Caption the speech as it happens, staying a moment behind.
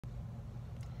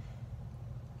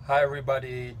Hi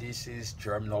everybody, this is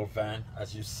Germinal Van.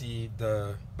 As you see,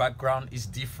 the background is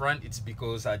different. It's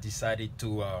because I decided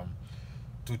to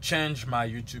change my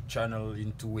YouTube channel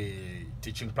into a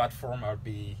teaching platform. I'll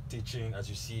be teaching, as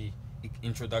you see,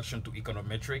 introduction to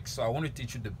econometrics. So I want to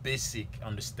teach you the basic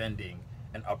understanding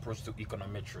and approach to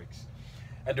econometrics.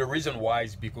 And the reason why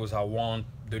is because I want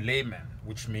the layman,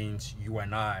 which means you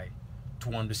and I,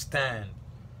 to understand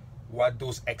what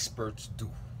those experts do,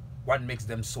 what makes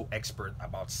them so expert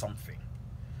about something.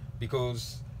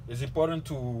 Because it's important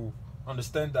to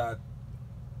understand that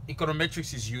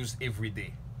econometrics is used every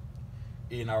day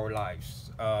in our lives.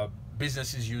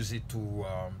 Businesses use it to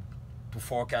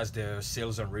forecast their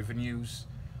sales and revenues.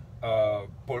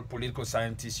 Political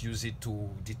scientists use it to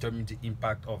determine the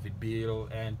impact of a bill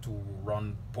and to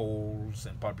run polls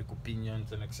and public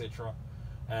opinions and etc.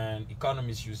 And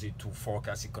economists use it to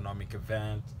forecast economic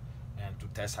events and to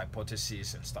test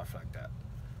hypotheses and stuff like that.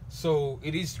 So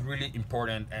it is really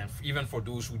important, and even for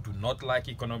those who do not like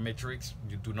econometrics,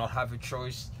 you do not have a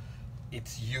choice.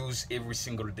 It's used every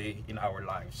single day in our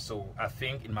lives. So I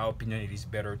think, in my opinion, it is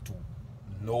better to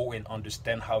know and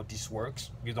understand how this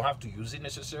works. You don't have to use it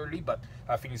necessarily, but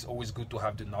I think it's always good to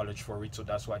have the knowledge for it. So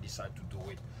that's why I decided to do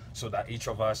it, so that each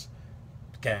of us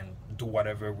can do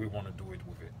whatever we want to do it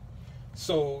with it.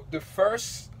 So the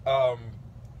first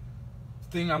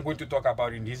thing I'm going to talk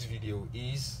about in this video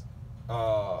is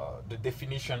the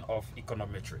definition of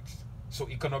econometrics. So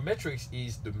econometrics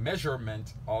is the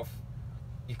measurement of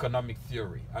economic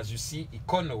theory. As you see,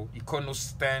 econo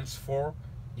stands for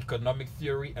economic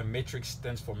theory and metrics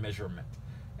stands for measurement.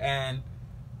 And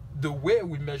the way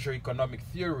we measure economic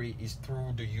theory is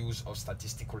through the use of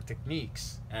statistical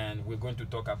techniques. And we're going to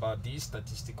talk about these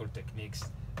statistical techniques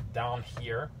down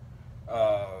here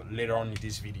later on in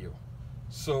this video.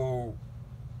 So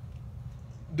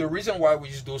the reason why we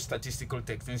use those statistical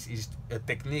techniques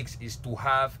is to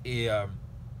have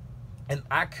an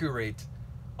accurate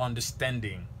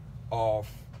understanding of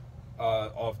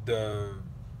the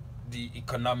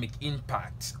economic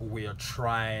impact we are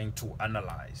trying to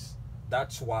analyze.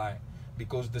 That's why,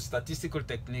 because the statistical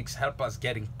techniques help us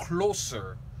getting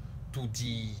closer to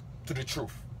the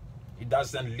truth. It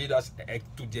doesn't lead us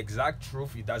to the exact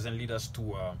truth. It doesn't lead us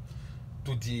to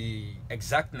the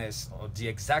exactness or the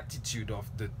exactitude of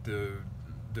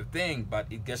the thing, but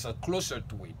it gets us closer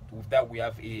to it. With that, we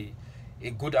have a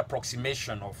good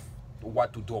approximation of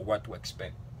what to do or what to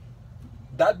expect.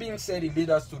 That being said, it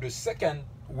leads us to the second,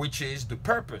 which is the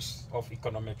purpose of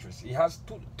econometrics. It has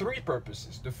three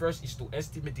purposes. The first is to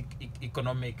estimate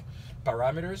economic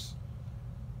parameters.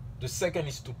 The second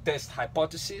is to test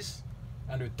hypotheses.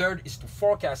 And the third is to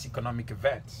forecast economic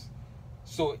events.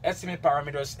 So estimate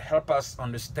parameters help us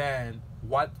understand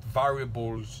what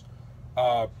variables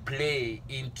play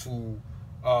into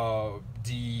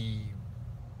the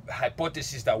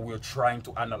hypothesis that we're trying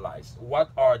to analyze. What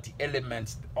are the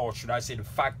elements, or should I say the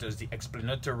factors, the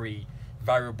explanatory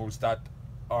variables that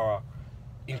are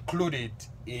included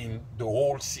in the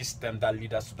whole system that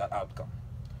lead us to that outcome.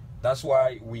 That's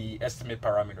why we estimate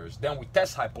parameters. Then we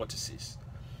test hypotheses.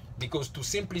 Because to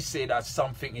simply say that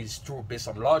something is true based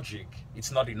on logic,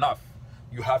 it's not enough.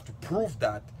 You have to prove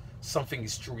that something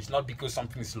is true. It's not because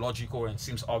something is logical and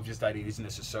seems obvious that it is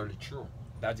necessarily true.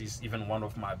 That is even one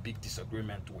of my big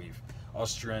disagreements with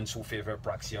Austrians who favor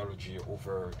praxeology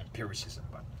over empiricism.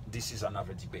 But this is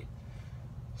another debate.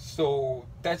 So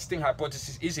testing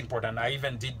hypothesis is important. I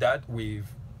even did that with,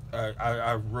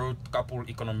 I wrote a couple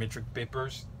econometric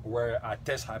papers where I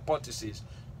test hypotheses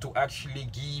to actually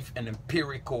give an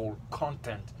empirical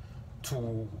content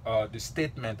to the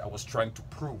statement I was trying to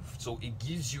prove. So it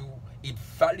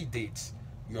validates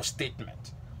your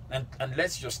statement. And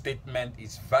unless your statement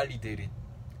is validated,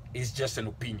 it's just an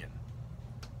opinion.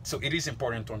 So it is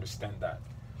important to understand that.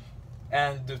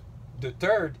 And the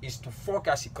third is to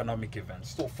forecast economic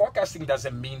events. So forecasting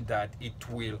doesn't mean that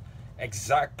it will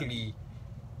exactly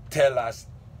tell us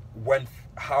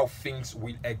how things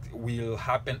will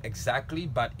happen exactly,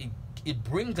 but it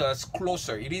brings us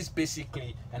closer. It is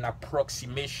basically an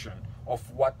approximation of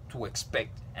what to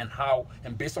expect and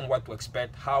based on what to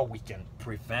expect, how we can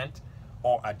prevent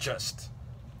or adjust.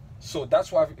 So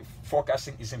that's why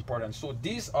forecasting is important. So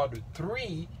these are the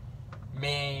three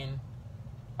main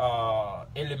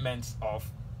elements of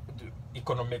the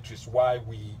econometrics, why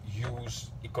we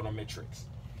use econometrics.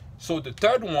 So the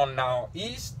third one now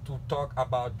is to talk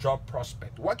about job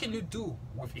prospect. What can you do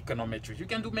with econometrics? You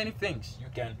can do many things. You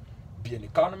can be an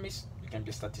economist, you can be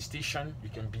a statistician, you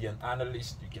can be an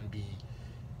analyst, you can be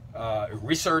a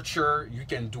researcher. You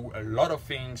can do a lot of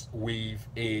things with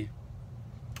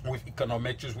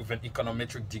econometrics, with an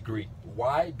econometric degree.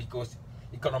 Why? Because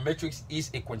Econometrics is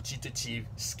a quantitative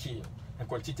skill, and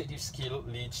quantitative skill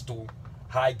leads to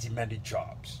high demanded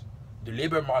jobs. The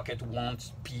labor market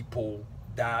wants people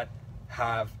that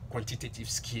have quantitative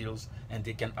skills and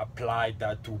they can apply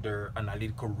that to their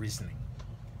analytical reasoning.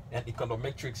 And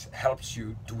econometrics helps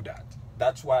you do that.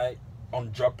 That's why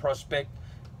on job prospect,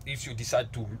 if you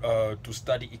decide to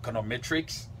study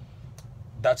econometrics,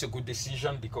 that's a good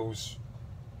decision, because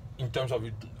in terms of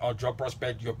our job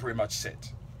prospect, you're pretty much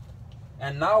set.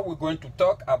 And now we're going to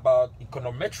talk about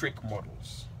econometric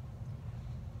models.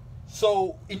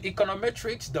 So in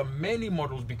econometrics, there are many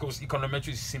models, because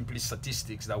econometrics is simply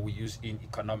statistics that we use in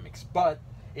economics. But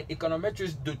in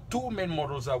econometrics, the two main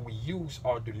models that we use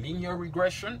are the linear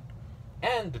regression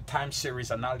and the time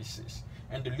series analysis.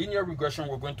 And the linear regression,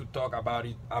 we're going to talk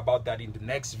about that in the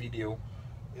next video.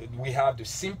 We have the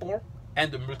simple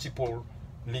and the multiple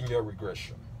linear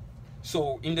regression.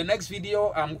 So in the next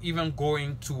video, I'm even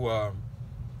going to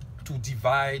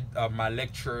divide my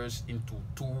lectures into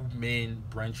two main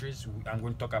branches. I'm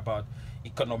going to talk about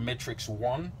Econometrics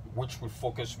 1, which will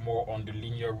focus more on the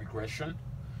linear regression,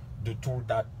 the tool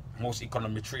that most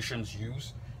econometricians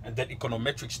use. And then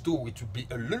Econometrics 2, it will be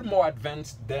a little more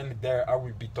advanced. Then there I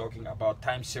will be talking about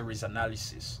time series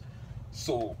analysis.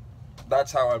 So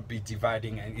that's how I'll be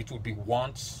dividing, and it will be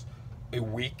once a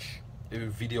week, a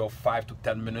video of 5 to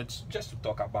 10 minutes, just to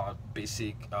talk about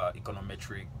basic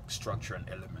econometric structure and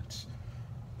elements.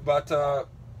 But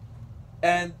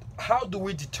and how do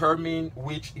we determine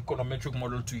which econometric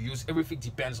model to use? Everything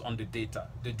depends on the data.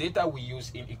 The data we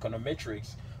use in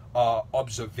econometrics are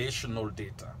observational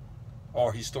data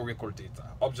or historical data.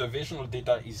 Observational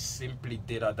data is simply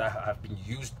data that have been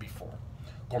used before,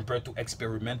 compared to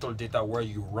experimental data where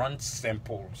you run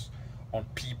samples on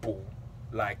people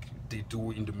like they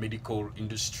do in the medical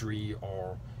industry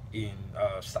or in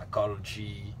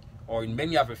psychology or in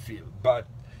many other fields. But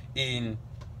in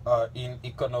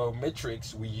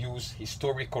econometrics, we use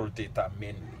historical data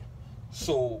mainly.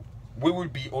 So we will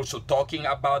be also talking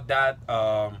about that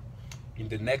in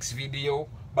the next video.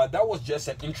 But that was just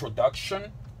an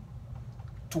introduction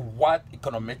to what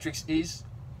econometrics is,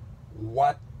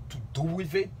 what to do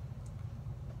with it,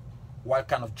 what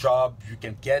kind of job you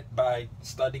can get by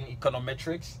studying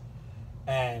econometrics,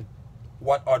 and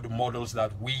what are the models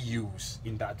that we use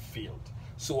in that field.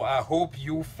 So I hope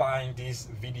you find this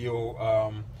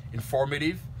video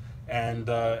informative, and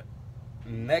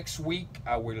next week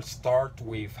I will start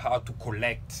with how to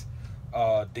collect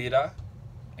data,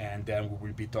 and then we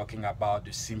will be talking about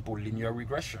the simple linear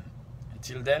regression.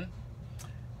 Until then,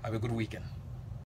 have a good weekend.